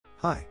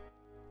Hi.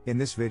 In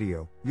this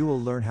video, you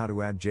will learn how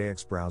to add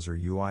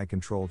JxBrowser UI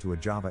control to a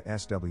Java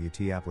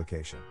SWT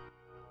application.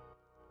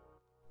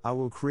 I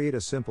will create a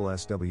simple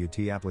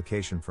SWT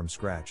application from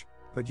scratch,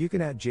 but you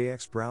can add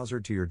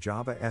JxBrowser to your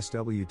Java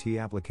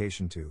SWT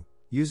application too,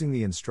 using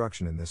the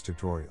instruction in this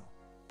tutorial.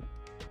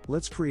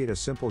 Let's create a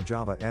simple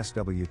Java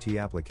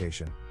SWT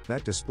application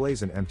that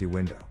displays an empty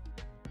window.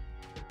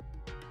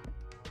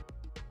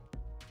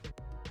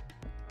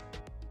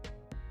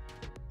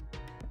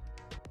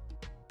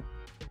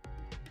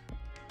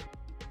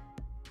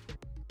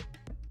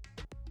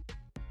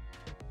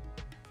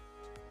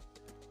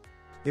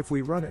 If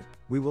we run it,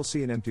 we will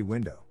see an empty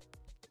window.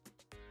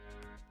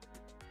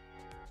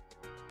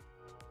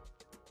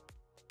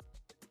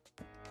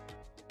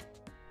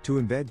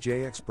 To embed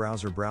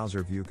JxBrowser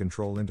BrowserView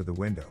control into the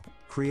window,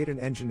 create an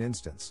engine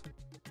instance.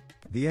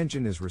 The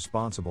engine is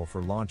responsible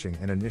for launching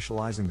and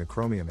initializing the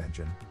Chromium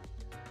engine.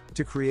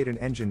 To create an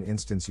engine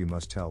instance, you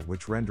must tell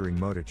which rendering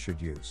mode it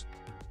should use.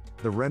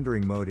 The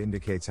rendering mode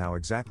indicates how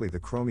exactly the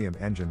Chromium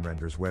engine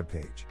renders web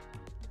page.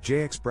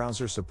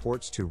 JxBrowser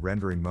supports two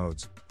rendering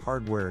modes,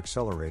 hardware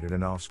accelerated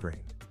and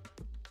off-screen.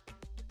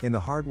 In the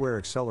hardware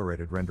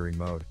accelerated rendering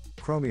mode,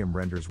 Chromium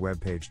renders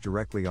web page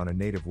directly on a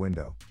native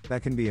window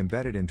that can be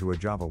embedded into a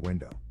Java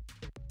window.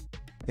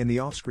 In the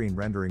off-screen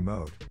rendering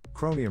mode,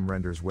 Chromium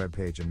renders web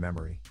page in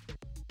memory.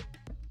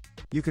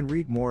 You can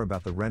read more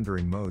about the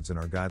rendering modes in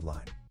our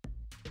guideline.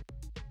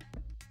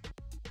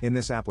 In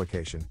this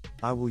application,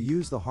 I will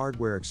use the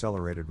hardware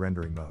accelerated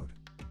rendering mode.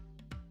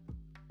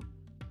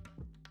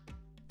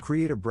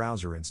 Create a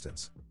browser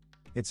instance.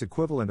 It's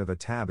equivalent of a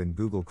tab in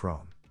Google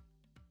Chrome.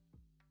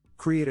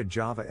 Create a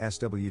Java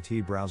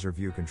SWT browser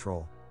view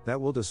control that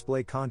will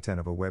display content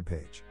of a web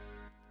page.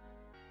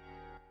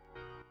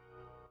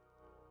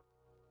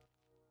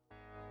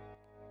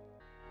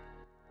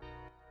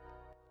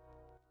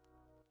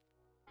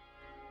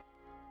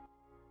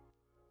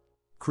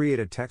 Create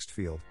a text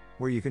field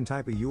where you can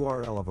type a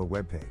URL of a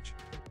web page.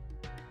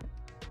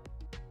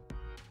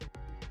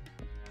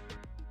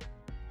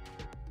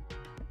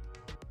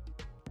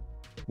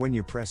 When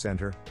you press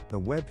enter, the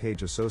web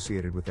page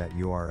associated with that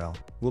URL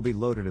will be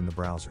loaded in the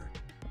browser.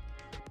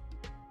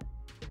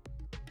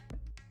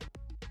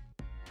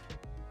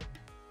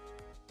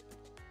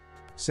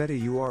 Set a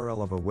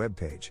URL of a web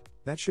page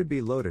that should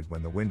be loaded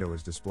when the window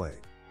is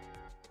displayed.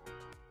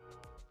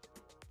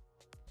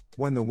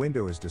 When the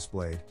window is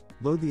displayed,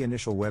 load the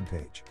initial web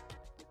page.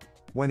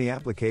 When the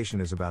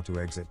application is about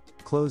to exit,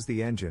 close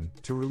the engine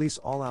to release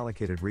all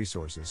allocated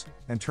resources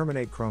and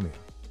terminate Chromium.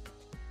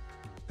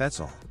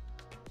 That's all.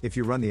 If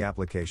you run the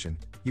application,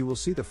 you will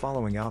see the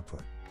following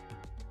output.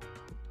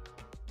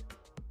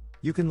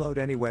 You can load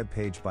any web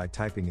page by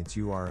typing its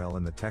URL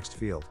in the text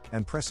field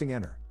and pressing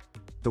enter.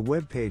 The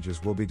web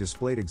pages will be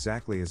displayed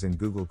exactly as in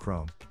Google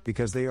Chrome,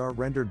 because they are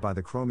rendered by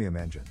the Chromium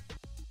engine.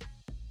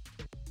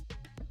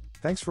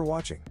 Thanks for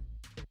watching.